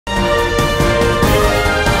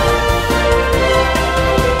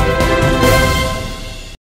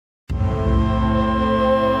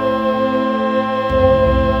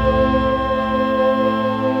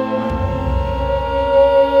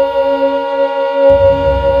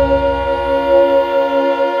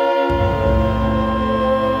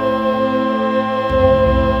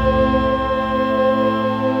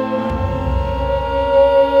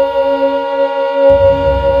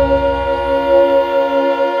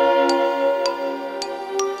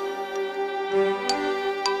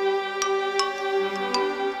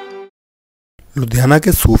लुधियाना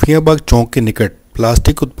के सूफियाबाग चौक के निकट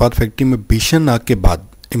प्लास्टिक उत्पाद फैक्ट्री में भीषण आग के बाद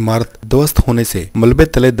इमारत ध्वस्त होने से मलबे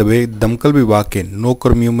तले दबे दमकल विभाग के 9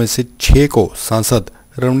 कर्मियों में से 6 को सांसद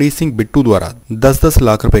रवनीत सिंह बिट्टू द्वारा 10-10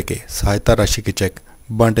 लाख रुपए के सहायता राशि के चेक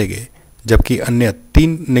बांटे गए, जबकि अन्य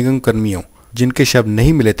 3 निगम कर्मियों जिनके शव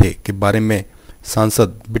नहीं मिले थे के बारे में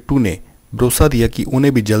सांसद बिट्टू ने भरोसा दिया कि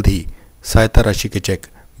उन्हें भी जल्द ही सहायता राशि के चेक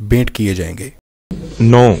भेंट किए जाएंगे।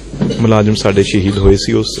 9 मुलाजम साडे शहीद होए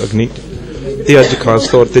सी उस अग्नि ते अज खास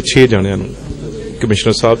तौर ते 6 जणियां नूं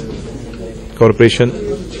कमिश्नर साहब कॉरपोरेशन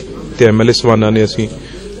ते MLA सवाना ने असीं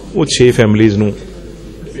वो 6 फैमिलीज़ नूं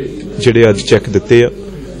जिहड़े अज चैक दिते आ।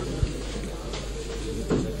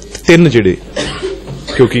 3 जिहड़े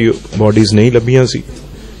क्योंकि बॉडीज़ नहीं लभियां सी,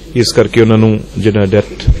 इस करके उन्हां नूं जिहड़ा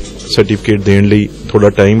डैथ सर्टिफिकेट देण लई थोड़ा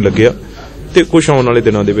टाइम लग्गिया ते कुछ आउण वाले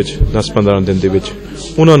दिनां दे विच 10-15 दिन दे विच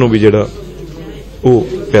उन्हां नूं भी जिहड़ा वो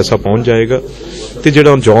पैसा पहुंच जाएगा ते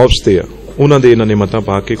जिहड़ा जॉब्स ते आ उन्हां दे इन्हां ने मता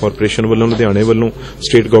पा के कॉरपोरेशन वालों लुधियाने वालों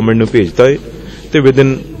स्टेट गवर्नमेंट नूं भेजता है ते विदिन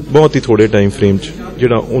बहुत ही थोड़े टाइम फ्रेम च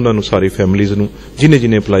जिहड़ा उन्हां नूं सारी फैमिलीज़ नूं जिन्हें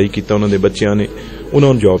जिन्हें अपलाई कीता उन्हां दे बच्चियां ने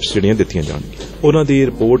उन्हां नूं जॉब्स जिहड़ियां दित्तियां जाणगीआं। उन्हां दी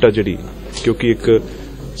रिपोर्ट आ जिहड़ी क्योंकि एक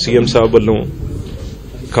CM साहब वालों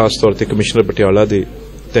खास तौर ते कमिश्नर पटियाला दे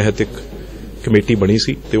तहत एक कमेटी बनी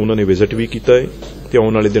सी ते उन्हां ने विजिट भी कीता है ते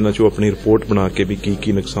आउण वाले दिनां 'ਚ अपनी रिपोर्ट बना के भी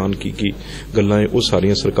की नुकसान की गल्लां है वो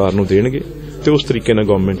सारियां सरकार नूं देणगे ते उस तरीके नाल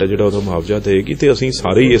गवर्नमेंट आ जिहड़ा उहदा मुआवजा देगी ते असीं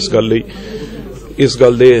सारे ही इस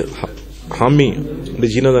गल दे हामी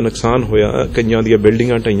जिन्हां दा नुकसान होया, कईयां दी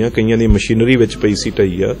बिल्डिंगां ढाईयां, कईयां दी मशीनरी विच पई सी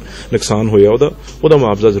ढाई आ, नुकसान होया उहदा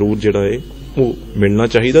मुआवजा जरूर जिहड़ा है वो मिलना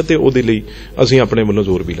चाहिदा ते उहदे लई असीं अपने वल्लों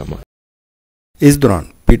जोर भी लावांगे। इस दौरान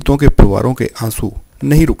पीड़ितों के परिवारों के आंसू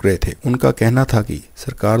नहीं रुक रहे थे। उनका कहना था कि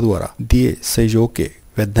सरकार द्वारा दिए सहयोग के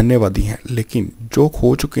वे धन्यवादी हैं, लेकिन जो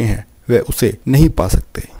खो चुके हैं वे उसे नहीं पा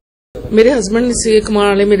सकते। मेरे हस्बैंड से कमाने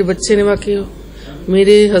वाले मेरे बच्चे ने बाकी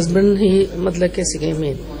मेरे हस्बैंड ही मतलब के सीगे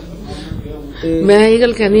मेन। मैं ये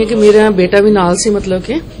गल कहनी है कि मेरा बेटा भी नाल सी मतलब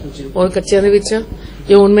के और कच्चियां दे विच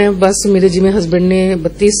ये हुण मैं बस मेरे जिवें हस्बैंड ने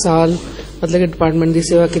 32 साल मतलब कि डिपार्टमेंट की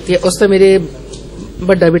सेवा की, उस तो मेरे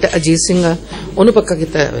बड़ा बेटा अजीत सिंह आ उन्होंने पक्का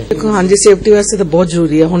किया है। देखो हाँ जी, सेफ्टी वास्ते तो बहुत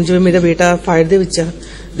जरूरी है। हुण जिवें मेरा बेटा फायर दे विच आ,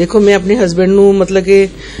 देखो मैं अपने हस्बैंड नूं मतलब कि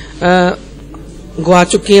गवा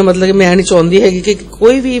चुकी है, मतलब कि मैं नहीं चाहती है कि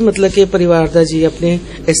कोई भी मतलब कि परिवार दा जी अपने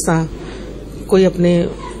इस तरह कोई अपने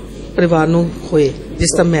परिवार नूं होए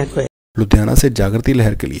जिस तरह मैं होए। लुधियाना से जागृति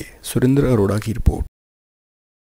लहर के लिए सुरेंद्र अरोड़ा की रिपोर्ट।